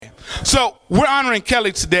So we're honoring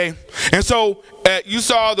Kelly today. And so you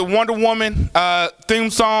saw the Wonder Woman theme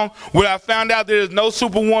song where I found out there is no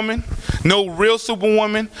superwoman, no real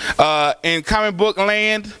superwoman in comic book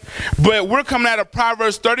land. But we're coming out of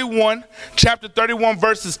Proverbs 31, chapter 31,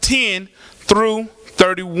 verses 10 through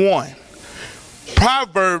 31.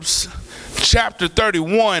 Proverbs chapter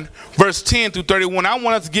 31, verse 10 through 31. I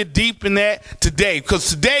want us to get deep in that today, because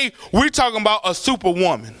today we're talking about a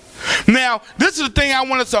superwoman. Now, this is the thing I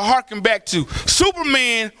want us to hearken back to.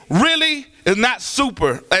 Superman really is not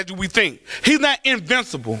super as we think. He's not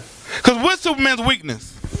invincible. Because what's Superman's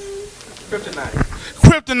weakness?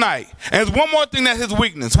 Kryptonite. And there's one more thing that's his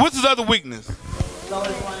weakness. What's his other weakness?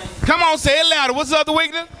 Come on, say it louder. What's his other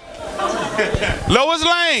weakness? Lois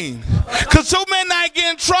Lane. Because Superman not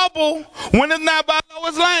get in trouble when it's not about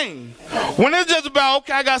Lois Lane. When it's just about,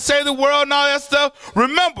 okay, I got to save the world and all that stuff.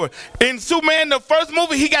 Remember, in Superman, the first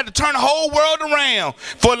movie, he got to turn the whole world around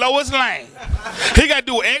for Lois Lane. He got to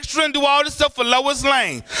do extra and do all this stuff for Lois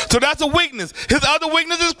Lane. So that's a weakness. His other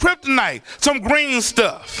weakness is kryptonite, some green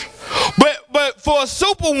stuff. But for a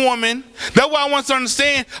superwoman, that's what I want to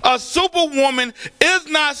understand. A superwoman is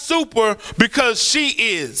not super because she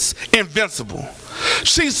is invincible.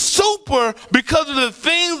 She's super because of the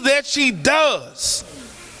things that she does.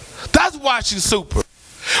 That's why she's super.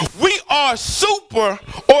 We are super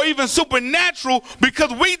or even supernatural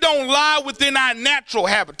because we don't lie within our natural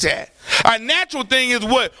habitat. Our natural thing is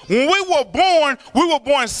what? When we were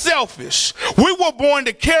born selfish. We were born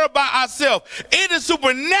to care about ourselves. It is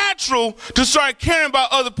supernatural to start caring about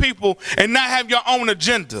other people and not have your own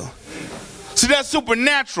agenda. See, that's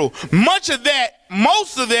supernatural. Most of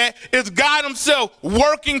that is God himself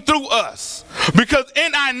working through us. Because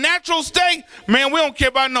in our natural state, man, we don't care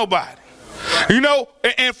about nobody. You know,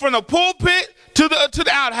 and from the pulpit to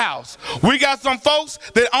the outhouse, we got some folks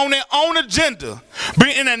that own their own agenda,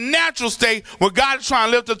 being in a natural state where God is trying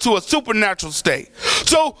to lift us to a supernatural state.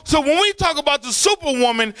 So when we talk about the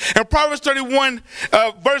superwoman in Proverbs 31,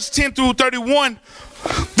 verse 10 through 31,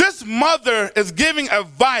 this mother is giving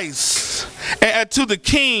advice to the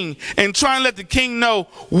king and trying to let the king know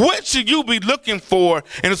what should you be looking for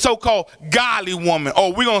in a so-called godly woman,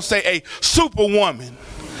 or we're going to say a superwoman.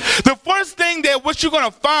 The first thing that what you're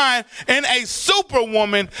going to find in a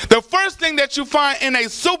superwoman, the first thing that you find in a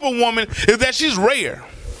superwoman is that she's rare.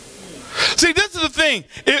 See, this is the thing.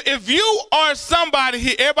 If you are somebody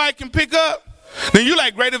here everybody can pick up, then you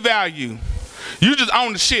like greater value. You just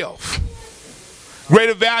on the shelf.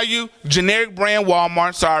 Greater value, generic brand,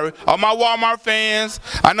 Walmart, sorry. All my Walmart fans,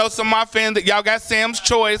 I know some of my fans that y'all got Sam's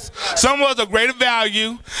Choice. Some of us are greater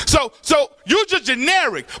value. So you just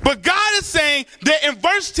generic. But God is saying that in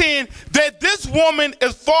verse 10 that this woman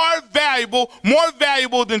is far valuable, more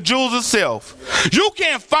valuable than jewels itself. You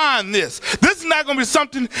can't find this. This is not going to be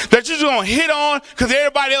something that you're just going to hit on because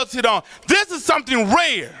everybody else hit on. This is something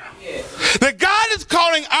rare. That God is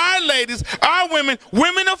calling our ladies, our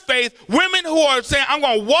women of faith, women who are saying, I'm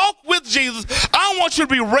going to walk with Jesus. I want you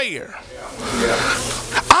to be rare.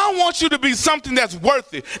 I want you to be something that's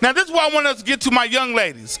worth it. Now, this is why I want us to get to my young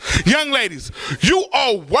ladies. Young ladies, you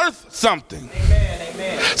are worth something. Amen,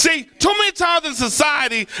 amen. See, too many times in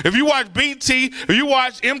society, if you watch BT, if you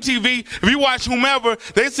watch MTV, if you watch whomever,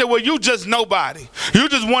 they say, well, you just nobody. You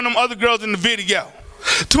just one of them other girls in the video.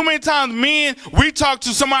 Too many times men, we talk to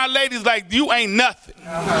some of our ladies like you ain't nothing.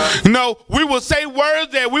 You know, we will say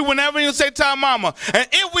words that we would never even say to our mama. And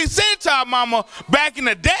if we say it to our mama, back in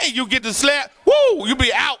the day, you get the slap, woo, you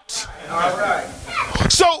be out. All right.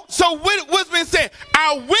 So what's been said?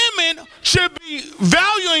 Our women should be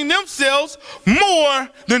valuing themselves more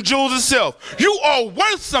than jewels itself. You are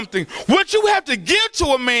worth something. What you have to give to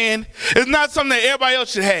a man is not something that everybody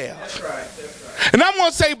else should have. That's right. And I'm going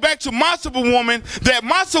to say back to my superwoman that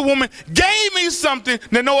my superwoman gave me something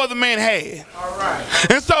that no other man had. All right.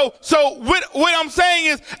 And so what I'm saying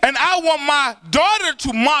is, and I want my daughter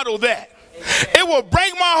to model that. It will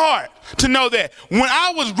break my heart to know that when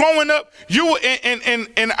I was growing up, you were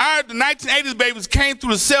in our the 1980s babies came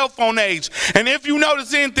through the cell phone age. And if you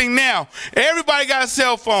notice anything now, everybody got a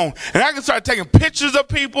cell phone. And I can start taking pictures of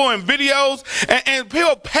people and videos, and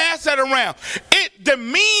people pass that around. It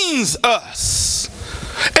demeans us.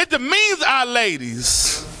 It demeans our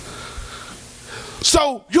ladies.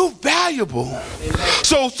 So you're valuable.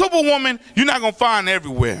 So superwoman, you're not going to find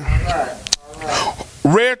everywhere. All right.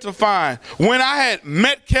 Rare to find. When I had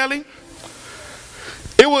met Kelly,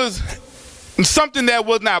 it was something that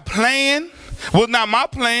was not planned, was not my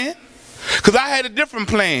plan, because I had a different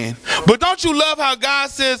plan. But don't you love how God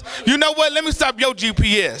says, you know what, let me stop your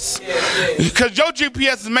GPS. Because your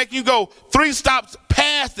GPS is making you go 3 stops past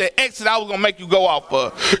past the exit I was going to make you go off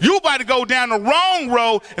of. You about to go down the wrong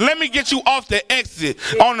road, and let me get you off the exit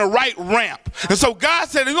on the right ramp. And so God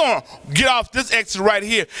said, you're going to get off this exit right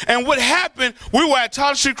here. And what happened, we were at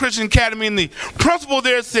Charter Street Christian Academy, and the principal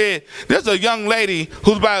there said, there's a young lady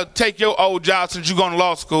who's about to take your old job since you're going to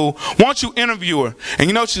law school. Why don't you interview her? And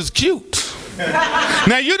you know, she's cute.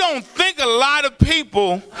 Now, you don't think a lot of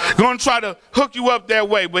people going to try to hook you up that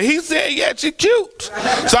way, but he said, yeah, she's cute.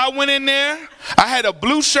 So I went in there. I had a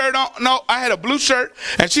blue shirt on. No, I had a blue shirt,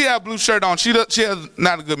 and she had a blue shirt on. She has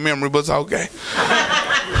not a good memory, but it's okay.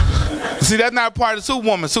 See, that's not part of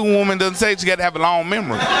Superwoman. Superwoman doesn't say she got to have a long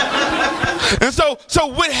memory. And so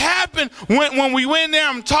what happened when we went in there,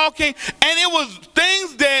 I'm talking, and it was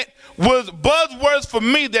things that was buzzwords for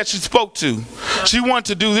me that she spoke to. She wanted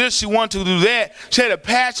to do this, she wanted to do that. She had a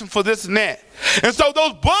passion for this and that. And so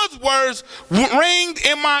those buzzwords ringed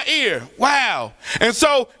in my ear. Wow. And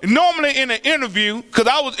so normally in an interview, because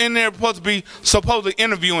I was in there supposedly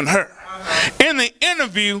interviewing her. In the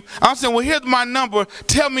interview, I'm saying, well, here's my number.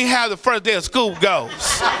 Tell me how the first day of school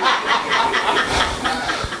goes.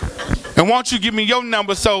 And won't you give me your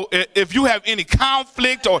number so if you have any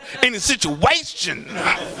conflict or any situation,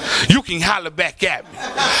 you can holler back at me.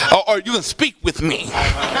 Or you can speak with me.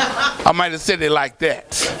 I might have said it like that.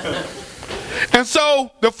 And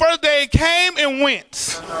so the first day it came and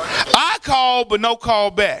went. I called, but no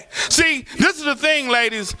call back. See, this is the thing,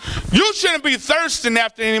 ladies. You shouldn't be thirsting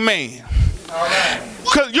after any man.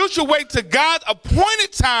 Because you should wait till God's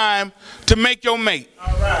appointed time to make your mate.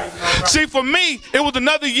 See, for me, it was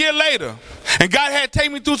another year later. And God had to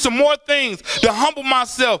take me through some more things to humble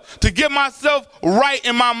myself, to get myself right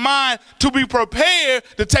in my mind, to be prepared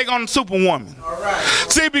to take on the Superwoman.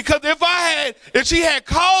 See, because if she had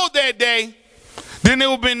called that day, then it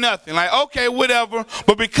would have been nothing. Like, okay, whatever.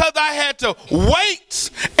 But because I had to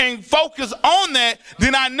wait and focus on that,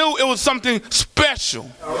 then I knew it was something special.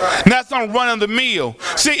 Not some run of the mill.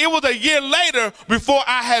 See, it was a year later before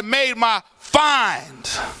I had made my find.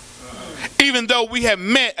 Even though we had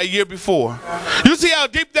met a year before. You see how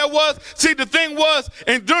deep that was? See, the thing was,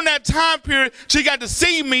 and during that time period, she got to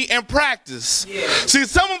see me in practice. Yeah. See,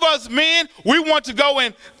 some of us men, we want to go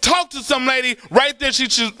and talk to some lady. Right there, she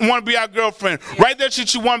should want to be our girlfriend. Yeah. Right there, she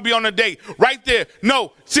should want to be on a date. Right there.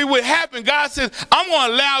 No. See, what happened, God says, I'm going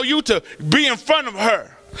to allow you to be in front of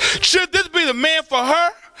her. Should this be the man for her?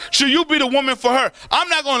 Should you be the woman for her? I'm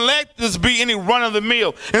not going to let this be any run of the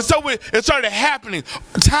mill. And so it started happening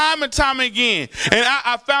time and time again. And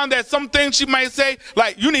I found that some things she might say,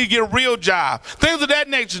 like, you need to get a real job. Things of that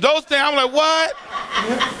nature. Those things, I'm like, what?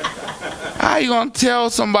 How are you going to tell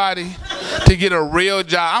somebody to get a real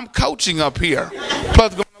job? I'm coaching up here,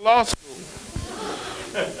 plus going to law school.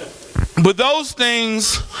 But those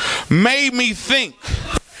things made me think.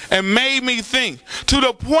 And made me think to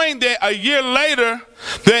the point that a year later,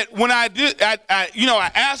 that when I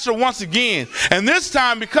asked her once again. And this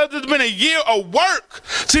time, because it's been a year of work.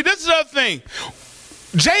 See, this is the other thing.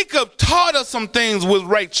 Jacob taught us some things with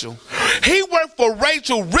Rachel. He worked for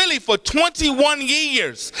Rachel really for 21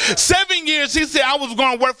 years. 7 years he said I was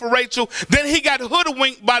going to work for Rachel. Then he got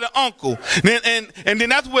hoodwinked by the uncle. And then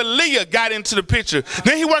that's where Leah got into the picture.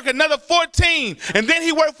 Then he worked another 14. And then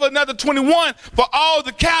he worked for another 21 for all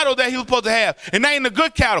the cattle that he was supposed to have. And they ain't the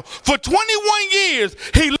good cattle. For 21 years,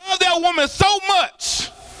 he loved that woman so much.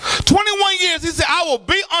 21 years, he said, I will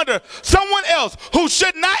be under someone else who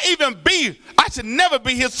should not even be, I should never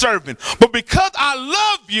be his servant. But because I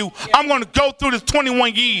love you, I'm going to go through this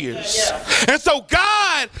 21 years. And so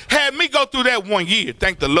God had me go through that 1 year.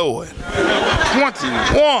 Thank the Lord.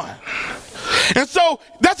 21. And so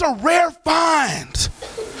that's a rare find.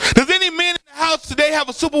 Does any man in the house today have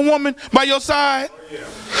a Superwoman by your side?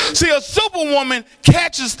 See, a Superwoman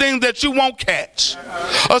catches things that you won't catch.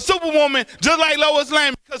 A Superwoman, just like Lois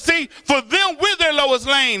Lane. Because see, for them, we're their Lois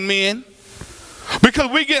Lane, men.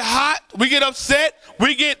 Because we get hot, we get upset,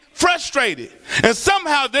 we get frustrated. And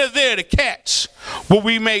somehow they're there to catch what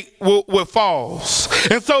we make, what falls.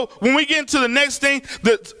 And so when we get into the next thing,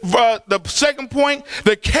 the second point,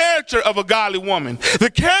 the character of a godly woman. The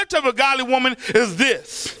character of a godly woman is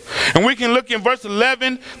this. And we can look in verse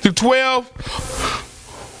 11 through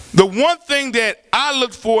 12. The one thing that I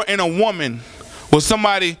looked for in a woman was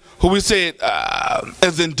somebody who we said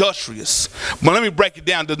is industrious. But let me break it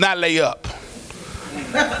down, does not lay up.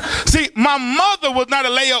 See, my mother was not a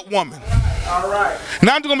layup woman. All right.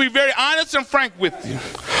 Now I'm going to be very honest and frank with you.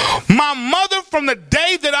 My mother, from the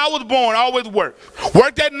day that I was born, always worked.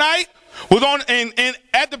 Worked at night, was on and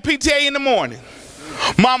at the PTA in the morning.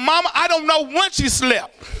 My mama, I don't know when she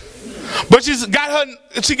slept. But she got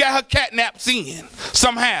her cat naps in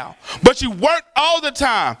somehow. But she worked all the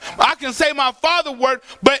time. I can say my father worked,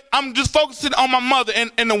 but I'm just focusing on my mother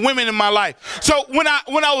and the women in my life. So when I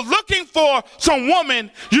was looking for some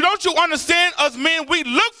woman, don't you understand, us men, we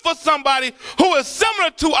look for somebody who is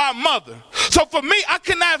similar to our mother. So for me, I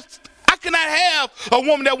cannot have a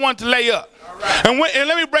woman that wanted to lay up. Right. And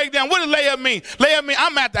let me break down, what does lay up mean? Lay up mean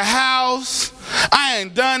I'm at the house, I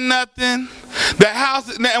ain't done nothing. The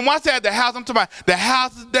house, and when I say at the house, I'm talking about the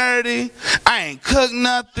house is dirty, I ain't cooked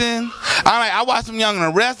nothing. I watched some Young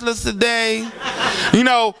and the Restless today.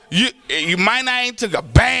 You might not ain't took a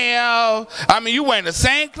bath. You wearing the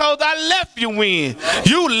same clothes I left you in.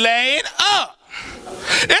 You laid up.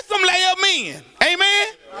 It's some lay up men. Amen?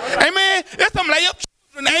 Amen? It's some lay up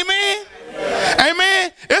children. Amen?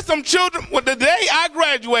 Amen. It's some children. Well, the day I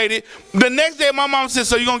graduated, the next day my mom said,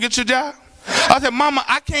 so you gonna get your job? I said, Mama,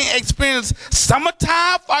 I can't experience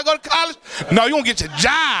summertime if I go to college. No, you gonna get your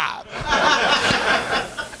job.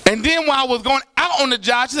 And then when I was going out on the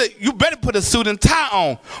job, she said, you better put a suit and tie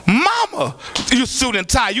on. Mama, you suit and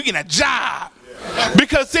tie, you getting a job.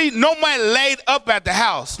 Because see, nobody laid up at the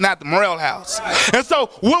house, not the Morrell house. And so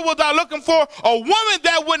what was I looking for? A woman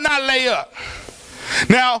that would not lay up.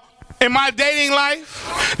 Now, in my dating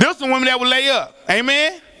life, there's some women that would lay up.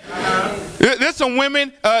 Amen? There's some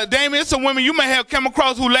women, Damien, there's some women you may have come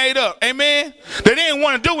across who laid up. Amen? They didn't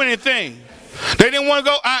want to do anything. They didn't want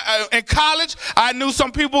to go. In college, I knew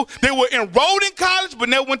some people, they were enrolled in college, but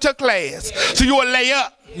never went to class. So you would lay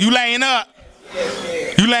up. You laying up.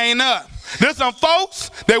 You laying up. There's some folks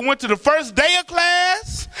that went to the first day of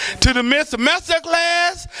class, to the mid-semester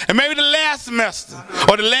class, and maybe the last semester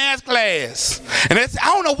or the last class. And they say, I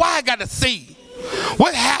don't know why I got to C.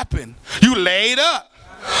 What happened? You laid up.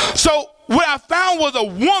 So what I found was a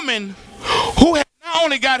woman who had not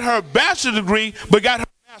only got her bachelor's degree, but got her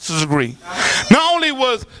master's degree. Not only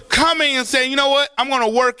was coming and saying, you know what, I'm going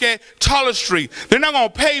to work at Taller Street. They're not going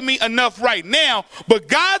to pay me enough right now, but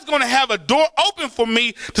God's going to have a door open for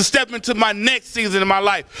me to step into my next season in my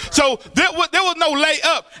life. So there was no lay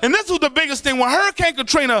up. And this was the biggest thing. When Hurricane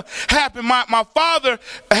Katrina happened, my father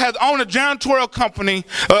has owned a janitorial company,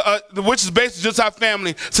 which is basically just our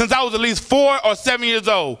family, since I was at least 4 or 7 years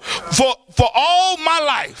old. For all my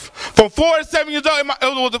life, from 4 to 7 years old, it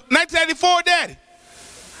was 1984, Daddy.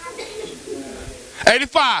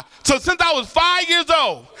 85. So since I was 5 years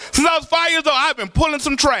old, I've been pulling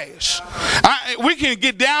some trash. We can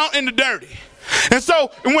get down in the dirty. And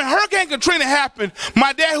so when Hurricane Katrina happened,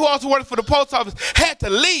 my dad, who also worked for the post office, had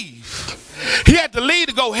to leave. He had to leave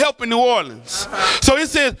to go help in New Orleans. So he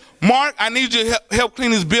said, Mark, I need you to help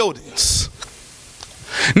clean these buildings.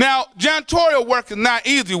 Now, janitorial work is not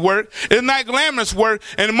easy work. It's not glamorous work.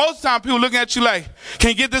 And most of the time, people looking at you like, can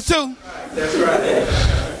you get this too? That's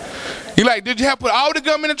right. You're like, did you have to put all the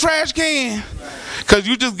gum in the trash can? Because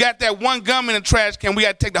you just got that one gum in the trash can. We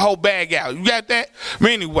got to take the whole bag out. You got that?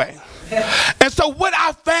 But anyway. And so what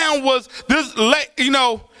I found was this,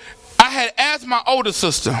 I had asked my older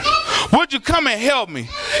sister, would you come and help me?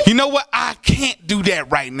 You know what? I can't do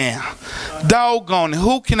that right now. Doggone it.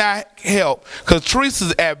 Who can I help? Because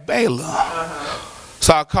Teresa's at Baylor.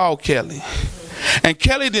 So I called Kelly. And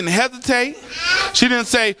Kelly didn't hesitate. She didn't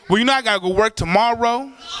say, well, I got to go work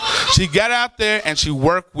tomorrow. She got out there and she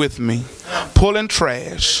worked with me, pulling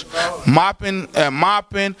trash, mopping,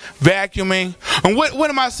 vacuuming. And what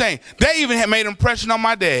am I saying? They even had made an impression on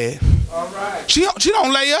my dad. All right. She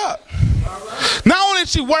don't lay up. Right. Not only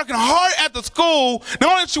is she working hard at the school,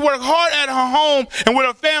 not only does she work hard at her home and with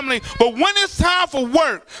her family, but when it's time for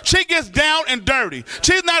work, she gets down and dirty.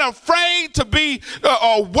 She's not afraid to be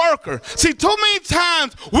a worker. See, too many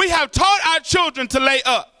times we have taught our children to lay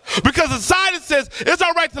up. Because society says, it's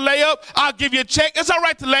all right to lay up, I'll give you a check. It's all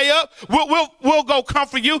right to lay up, we'll go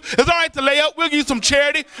comfort you. It's all right to lay up, we'll give you some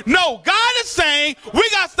charity. No, God is saying we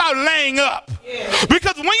got to start laying up. Yeah.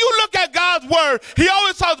 Because when you look at God's word, he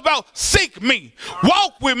always talks about seek me,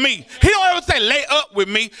 walk with me. He don't ever say lay up with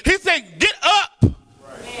me. He said get up.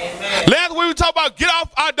 Right. Last week we talked about get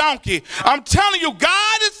off our donkey. I'm telling you,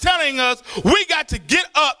 God is telling us we got to get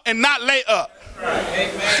up and not lay up.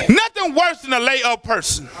 Right. Nothing worse than a lay-up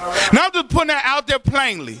person. Right. Now I'm just putting that out there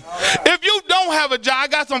plainly. Right. If you don't have a job, I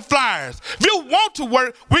got some flyers. If you want to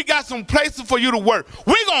work, we got some places for you to work.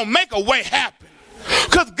 We're going to make a way happen.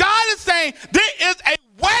 Because God is saying there is a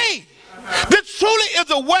way. There truly is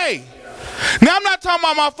a way. Now I'm not talking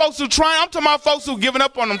about my folks who trying. I'm talking about folks who giving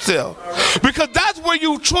up on themselves. Because that's where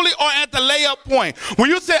you truly are at the lay-up point. When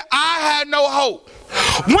you say, I had no hope.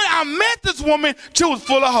 When I met this woman, she was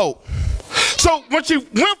full of hope. So when she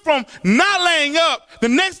went from not laying up, the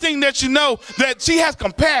next thing that you know, that she has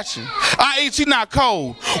compassion, i.e. she's not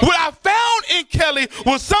cold. What I found in Kelly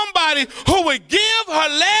was somebody who would give her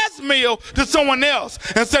last meal to someone else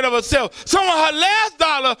instead of herself. Her last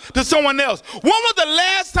dollar to someone else. When was the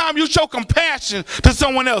last time you show compassion to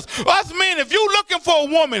someone else? Us men, if you're looking for a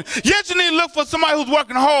woman, yes, you need to look for somebody who's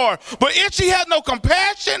working hard. But if she has no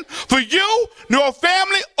compassion for you, your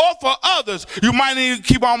family, or for others, you might need to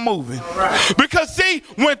keep on moving. Right. Because see,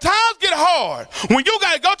 when times get hard, when you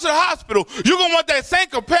got to go to the hospital, you're going to want that same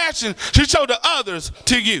compassion she showed to others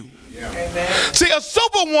to you. Yeah. See, a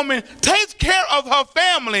superwoman takes care of her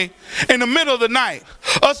family in the middle of the night.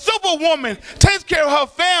 A superwoman takes care of her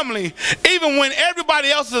family even when everybody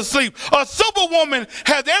else is asleep. A superwoman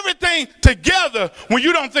has everything together when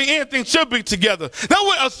you don't think anything should be together. That's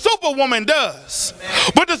what a superwoman does.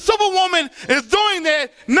 But the superwoman is doing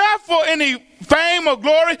that not for any fame or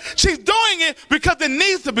glory. She's doing it because it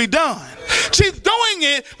needs to be done. She's doing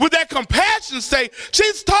it with that compassion sake.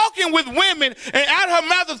 She's talking with women, and out of her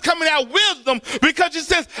mouth is coming out wisdom because she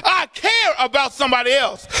says, I care about somebody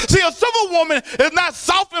else. See, a superwoman is not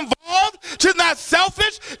self-involved. She's not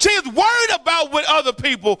selfish. She is worried about what other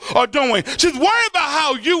people are doing. She's worried about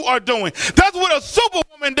how you are doing. That's what a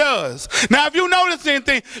superwoman does. Now, if you notice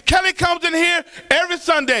anything, Kelly comes in here every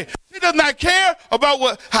Sunday. She does not care about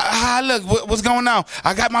what's going on.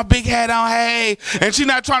 I got my big hat on, hey, and she's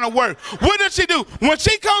not trying to work. What does she do? When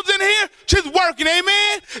she comes in here, she's working,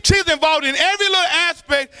 amen? She's involved in every little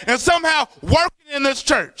aspect and somehow working in this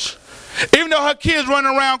church. Even though her kids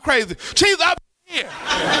running around crazy. She's up here.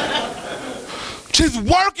 She's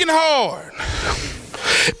working hard.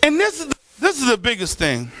 And this is the biggest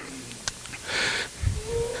thing.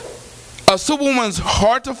 A superwoman's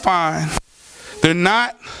hard to find. They're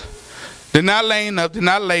not laying up. They're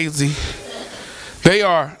not lazy. They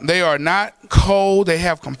are not cold. They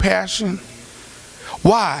have compassion.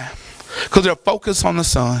 Why? Because they're focused on the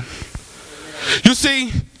sun. You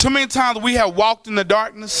see, too many times we have walked in the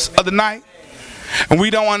darkness of the night and we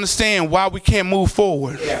don't understand why we can't move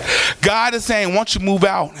forward. God is saying, won't you move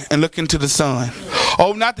out and look into the sun?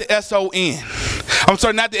 Oh, not the S-O-N. I'm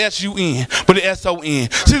sorry, not the S-U-N, but the S-O-N.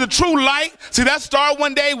 See, the true light, that star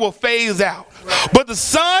one day will phase out. But the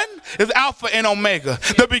sun is Alpha and Omega,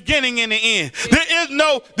 the beginning and the end. There is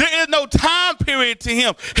no time period to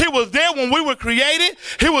him. He was there when we were created.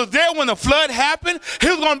 He was there when the flood happened.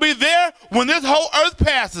 He's going to be there when this whole earth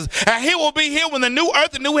passes. And he will be here when the new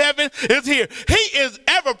earth and new heaven is here. He is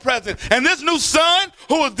ever present. And this new son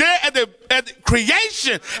who was there at the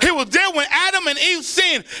creation, he was there when Adam and Eve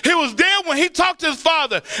sinned. He was there when he talked to his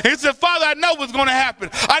father. And he said, Father, I know what's going to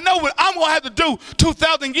happen. I know what I'm going to have to do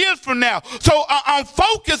 2,000 years from now. So I'm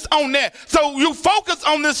focused on that. So you focus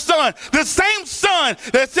on this son, the same son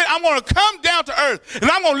that said, I'm going to come down to earth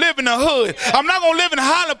and I'm going to live in the hood. I'm not going to live in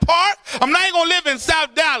Highland Park. I'm not even going to live in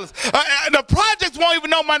South Dallas. The projects won't even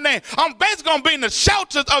know my name. I'm basically going to be in the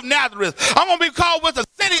shelters of Nazareth. I'm going to be called with a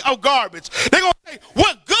city of garbage. They're going to say,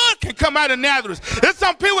 what good can come out of Nazareth? There's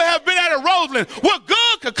some people have been out of Roseland. What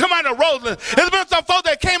good could come out of Roseland? There's been some folks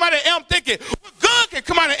that came out of Elm Thicket. What good can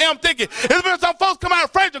come out of Elm Thicket? There's been some folks come out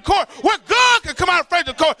of Fraser Court. What good can come out of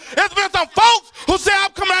Fraser Court? There's been some folks who say,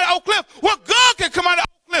 I'm coming out of Oak Cliff. What good can come out of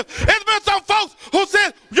Oak Cliff? There's been some folks who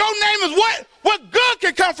said, your name is what? What good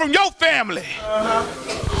can come from your family?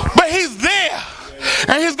 But he's there.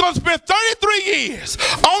 And he's going to spend 33 years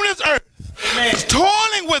on this earth. Amen.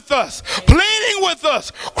 Toiling with us, pleading with us,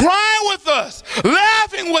 crying with us,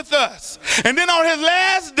 laughing with us. And then on his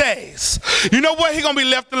last days, you know what? He's going to be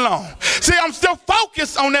left alone. See, I'm still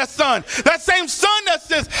focused on that son. That same son that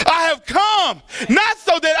says, I have come not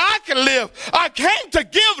so that I can live. I came to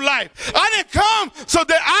give life. I didn't come so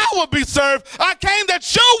that I would be served. I came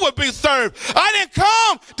that you would be served. I didn't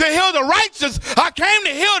come to heal the righteous. I came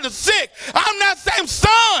to heal the sick. I'm that same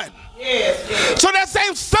son. Yes. So that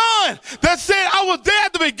same son that said I was there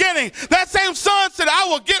at the beginning, that same son said I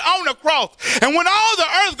will get on the cross. And when all the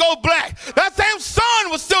earth goes black, that same sun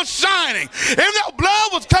was still shining. Even though blood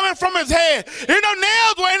was coming from his head, even though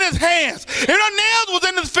nails were in his hands, even though nails was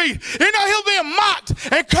in his feet, even though he was being mocked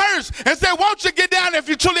and cursed and said, won't you get down if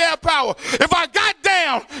you truly have power? If I got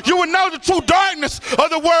down, you would know the true darkness of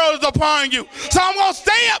the world is upon you. So I'm going to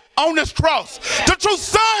stay up on this cross. The true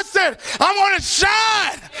son said, I'm going to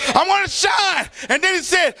shine. I'm going to shine. And then he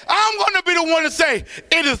said, I'm going to be the one to say,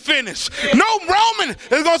 it is finished. No Roman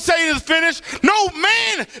is going to say it is finished. No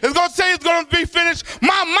man is going to say it's going to be finished.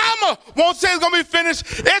 My mama won't say it's going to be finished.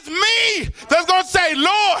 It's me that's going to say,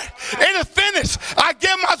 Lord, it is finished. I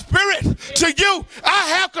give my spirit to you.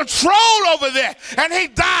 I have control over that. And he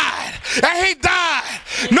died. And he died.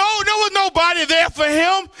 No, there was was nobody there for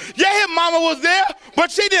him. Yeah, his mama was there,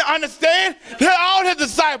 but she didn't understand that all his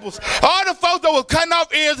disciples, all the folks that was cutting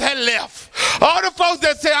off ears had left. All the folks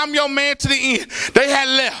that said, I'm your man to the end, they had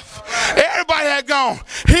left. Everybody had gone.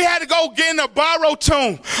 He had to go get in a borrowed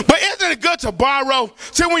tomb. But isn't it good to borrow?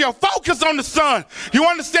 See, when you're focused on the Son, you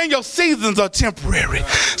understand your seasons are temporary.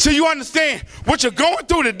 So you understand what you're going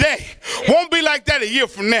through today won't be like that a year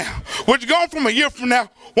from now. What you're going from a year from now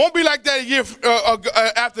won't be like that a year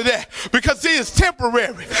after that. Because see, it's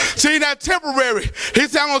temporary. See, not temporary. He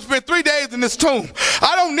said, I'm going to spend 3 days in this tomb.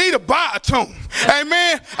 I don't need to buy a tomb.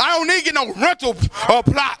 Amen. I don't need to get no rental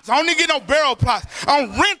plots. I don't need to get no burial plots.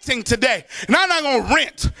 I'm renting today. And I'm not going to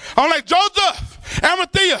rent. I'm like, Joseph,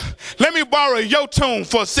 Arimathea, let me borrow your tomb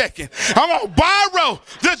for a second. I'm going to borrow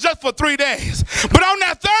this just for 3 days. But on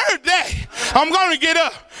that third day, I'm going to get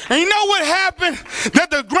up. And you know what happened? That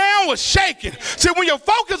the ground was shaking. See, when you're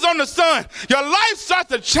focused on the Son, your life starts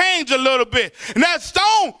to change a little bit. And that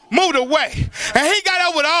stone moved away. And he got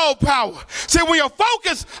up with all power. See, when you're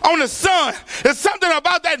focused on the Son, there's something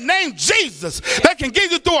about that name Jesus that can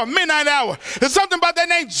get you through a midnight hour. There's something about that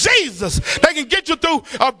name Jesus that can get you through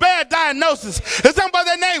a bad diagnosis. There's something about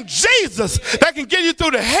that name Jesus that can get you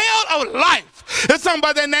through the hell of life. There's something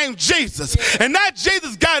about that name Jesus. And that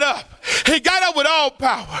Jesus got up. He got up with all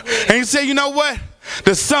power. And he said, you know what?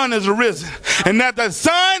 The sun is risen. And that the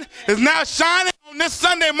sun is now shining on this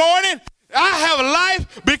Sunday morning. I have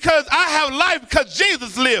life because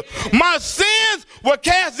Jesus lived. My sins were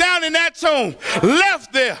cast down in that tomb,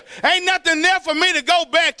 left there. Ain't nothing there for me to go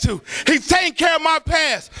back to. He's taking care of my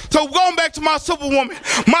past. So going back to my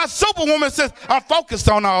superwoman says, I'm focused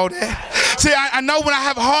on all that. See, I know when I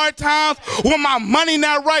have hard times, when my money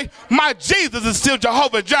not right, my Jesus is still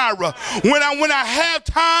Jehovah Jireh. When I have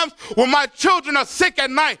times when my children are sick at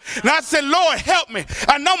night, and I say, Lord, help me.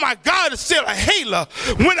 I know my God is still a healer.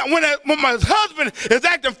 When my husband is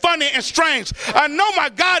acting funny and strange, I know my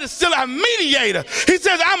God is still a mediator. He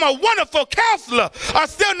says, I'm a wonderful counselor. I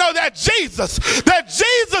still know that Jesus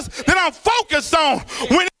that I'm focused on.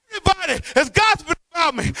 When everybody is gossiping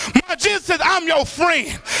about me, my Jesus says, I'm your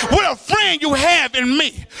friend. What a friend you have in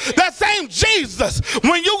me. That same Jesus,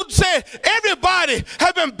 when you said everybody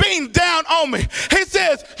have been beaten down on me, he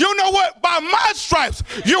says, you know what? By my stripes,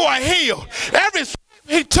 you are healed. Every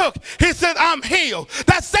he took, he said, I'm healed.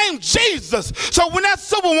 That same Jesus. So when that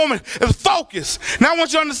superwoman is focused, now I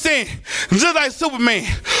want you to understand, just like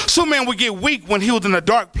Superman would get weak when he was in a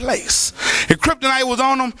dark place. If kryptonite was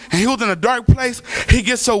on him and he was in a dark place, he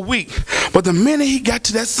gets so weak. But the minute he got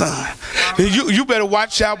to that sun, you better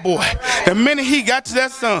watch out, boy. The minute he got to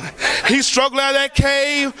that sun, he struggled out of that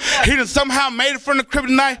cave. He done somehow made it from the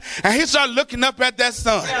kryptonite, and he started looking up at that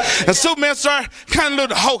sun. And Superman started kind of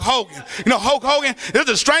little Hulk Hogan. You know, Hulk Hogan, it's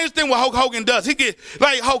the strangest thing what Hulk Hogan does. He get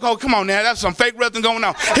like, Hulk Hogan, come on now, that's some fake wrestling going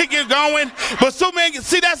on. He get going, but Superman can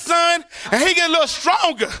see that sun, and he get a little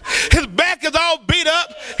stronger. His back is all beat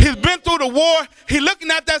up. He's been through the war. He looking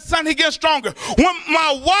at that sun, he gets stronger. When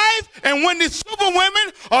my wife and when these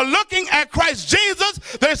superwomen are looking at Christ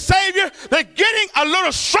Jesus, their Savior, they're getting a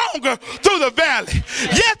little stronger through the valley.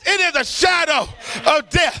 Yes, it is a shadow of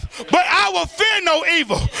death, but I will fear no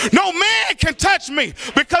evil. No man can touch me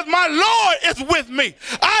because my Lord is with me.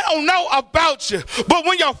 I don't know about you, but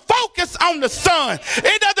when you're focused on the Son,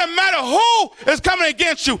 it doesn't matter who is coming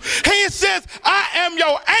against you. He says, I am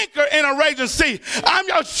your anchor in a raging sea. I'm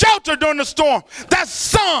your shelter during the storm. That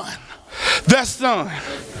Son. That Son.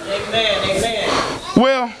 Amen, amen.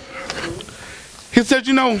 Well, he said,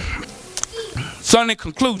 you know, son, in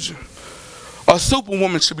conclusion, a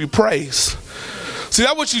superwoman should be praised. See,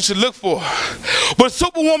 that's what you should look for. But a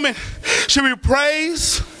superwoman should be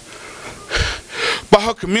praised by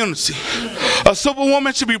her community. A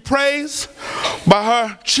superwoman should be praised by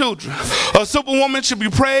her children. A superwoman should be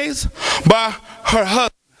praised by her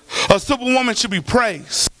husband. A superwoman should be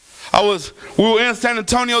praised. We were in San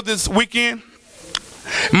Antonio this weekend.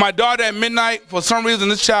 My daughter at midnight, for some reason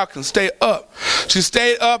this child can stay up. She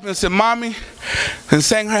stayed up and said, Mommy, and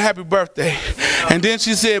sang her happy birthday. And then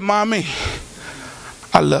she said, Mommy,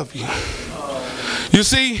 I love you. You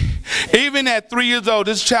see, even at 3 years old,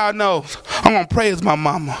 this child knows I'm going to praise my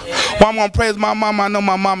mama. Why I'm going to praise my mama? I know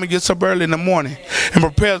my mama gets up early in the morning and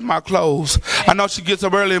prepares my clothes. I know she gets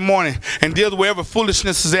up early in the morning and deals with whatever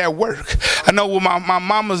foolishness is at work. I know when my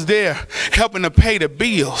mama's there helping to pay the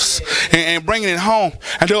bills and bringing it home.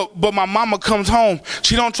 But my mama comes home.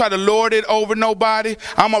 She don't try to lord it over nobody.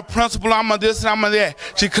 I'm a principal. I'm a this and I'm a that.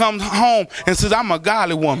 She comes home and says, I'm a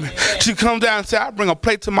godly woman. She comes down and says, I bring a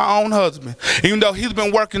plate to my own husband. Even though he's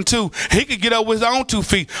been working too. He could get up with his own 2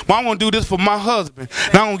 feet. But I'm going to do this for my husband.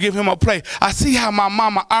 And I'm going to give him a plate. I see how my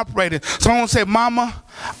mama operated. So I'm going to say, Mama,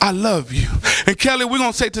 I love you. And Kelly, we're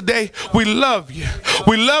going to say today, we love you.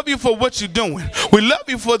 We love you for what you're doing. We love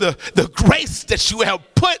you for the grace that you have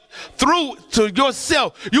put through to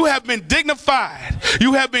yourself. You have been dignified.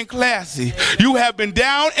 You have been classy. You have been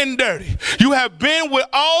down and dirty. You have been with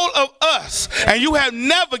all of us, and you have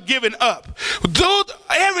never given up. Dude,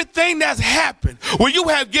 everything that's happened where you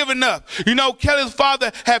have given up. You know, Kelly's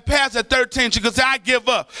father had passed at 13. She could say, I give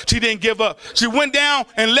up. She didn't give up. She went down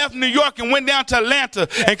and left New York and went down to Atlanta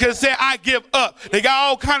and could say, I give up. They got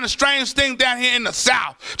all kind of strange things down here in the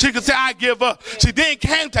South. She could say, I give up. She then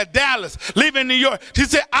came to Dallas, leaving New York. She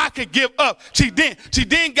said, I could give up. She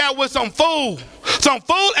then got with some fool. Some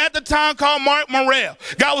fool at the time called Mark Morrell.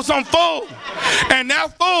 Got with some fool. And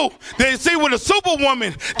that fool, they see with a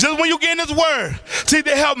superwoman, just when you get in this word, see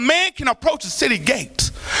that how man can approach the city gate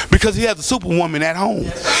because he has a superwoman at home.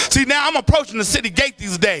 See, now I'm approaching the city gate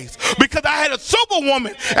these days because I had a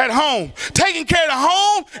superwoman at home taking care of the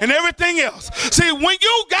home and everything else. See, when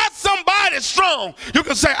you got somebody strong, you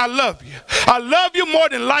can say, I love you. I love you more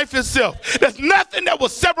than life itself. There's nothing that will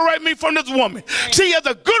separate me from this woman. She is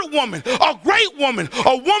a good woman, a great woman,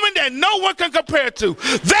 a woman that no one can compare to.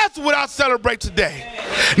 That's what I celebrate today.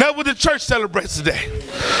 That's what the church celebrates today.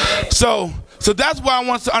 So that's what I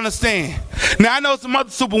want us to understand. Now I know some other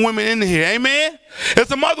super women in here, amen? There's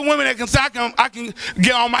some other women that can say I can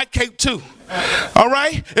get on my cake too. All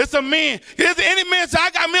right? It's a man. Is there any man say,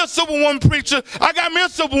 I got me a superwoman preacher. I got me a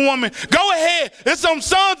superwoman. Go ahead. There's some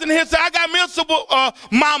sons in here say, I got me a super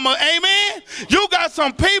mama. Amen? You got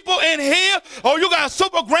some people in here, or you got a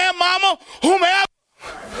super grandmama, whomever.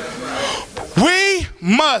 We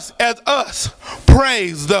must, as us,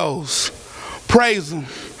 praise those. Praise them.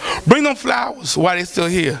 Bring them flowers while they're still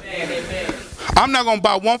here. I'm not going to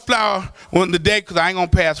buy one flower on the day because I ain't going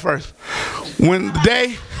to pass first. When the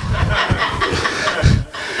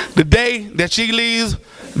day that she leaves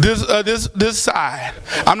this side,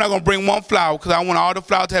 I'm not going to bring one flower because I want all the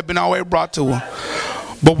flowers to have been already brought to her.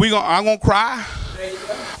 But I'm going to cry.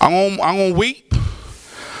 I'm going to weep.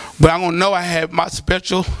 But I'm going to know I had my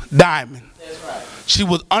special diamond. She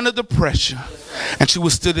was under the pressure and she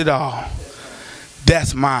withstood it all.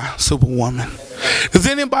 That's my superwoman. Does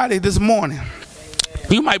anybody this morning,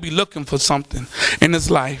 you might be looking for something in this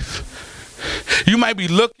life. You might be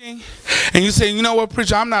looking and you say, you know what,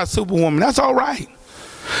 preacher, I'm not a superwoman. That's all right.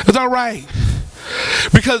 It's all right.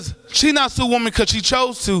 Because she's not a superwoman because she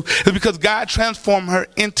chose to. It's because God transformed her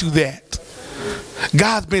into that.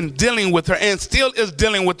 God's been dealing with her and still is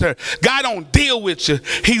dealing with her. God don't deal with you.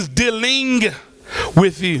 He's dealing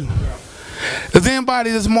with you. Does anybody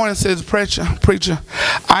this morning says, preacher,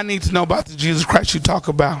 I need to know about the Jesus Christ you talk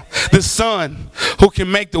about. The Son who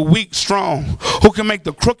can make the weak strong, who can make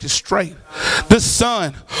the crooked straight. The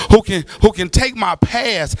Son who can take my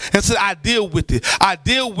past and say, I deal with it. I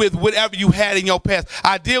deal with whatever you had in your past.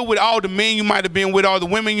 I deal with all the men you might have been with, all the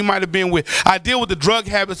women you might have been with. I deal with the drug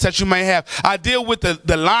habits that you may have. I deal with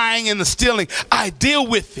the lying and the stealing. I deal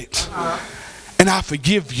with it. And I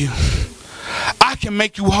forgive you. I can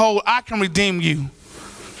make you whole. I can redeem you.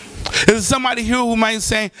 Is there somebody here who might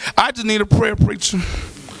say, I just need a prayer, preacher?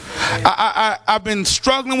 I've been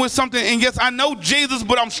struggling with something, and yes, I know Jesus,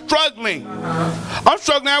 but I'm struggling. I'm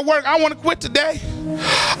struggling at work. I want to quit today.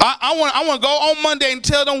 I want to go on Monday and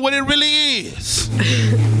tell them what it really is.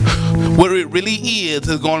 What it really is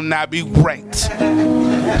going to not be great.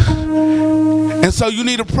 And so you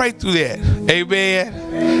need to pray through that.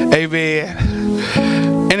 Amen. Amen.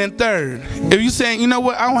 And then third, if you're saying, you know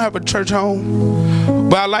what, I don't have a church home,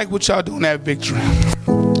 but I like what y'all doing at Victory.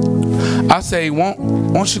 I say,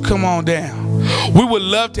 won't you come on down? We would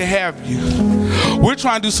love to have you. We're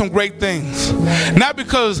trying to do some great things. Not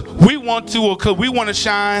because we want to or because we want to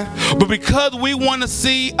shine, but because we want to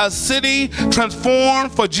see a city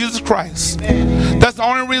transformed for Jesus Christ. That's the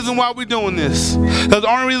only reason why we're doing this. That's the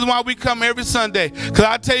only reason why we come every Sunday. Because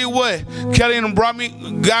I tell you what, Kelly got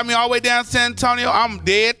me all the way down to San Antonio. I'm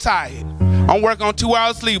dead tired. I'm working on 2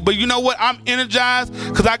 hours sleep. But you know what? I'm energized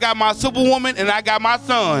because I got my superwoman and I got my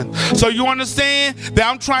son. So you understand that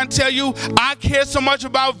I'm trying to tell you, I care so much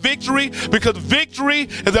about victory because victory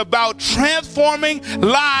is about transforming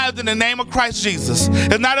lives in the name of Christ Jesus.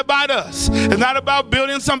 It's not about us. It's not about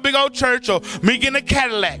building some big old church or me getting a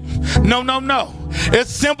Cadillac. No, no, no.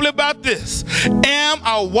 It's simply about this. Am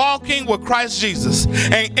I walking with Christ Jesus?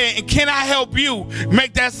 And can I help you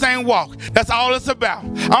make that same walk? That's all it's about.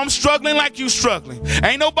 I'm struggling like you struggling.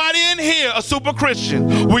 Ain't nobody in here a super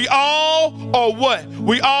Christian. We all are what?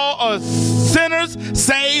 We all are sinners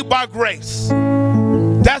saved by grace.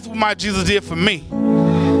 That's what my Jesus did for me.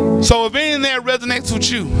 So if anything that resonates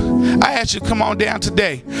with you, I ask you to come on down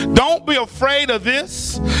today. Don't be afraid of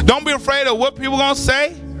this. Don't be afraid of what people are going to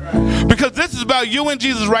say. Because this is about you and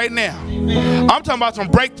Jesus right now. I'm talking about some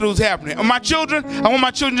breakthroughs happening. And my children, I want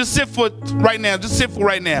my children to sit for right now. Just sit for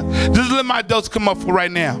right now. Just let my adults come up for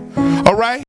right now. All right?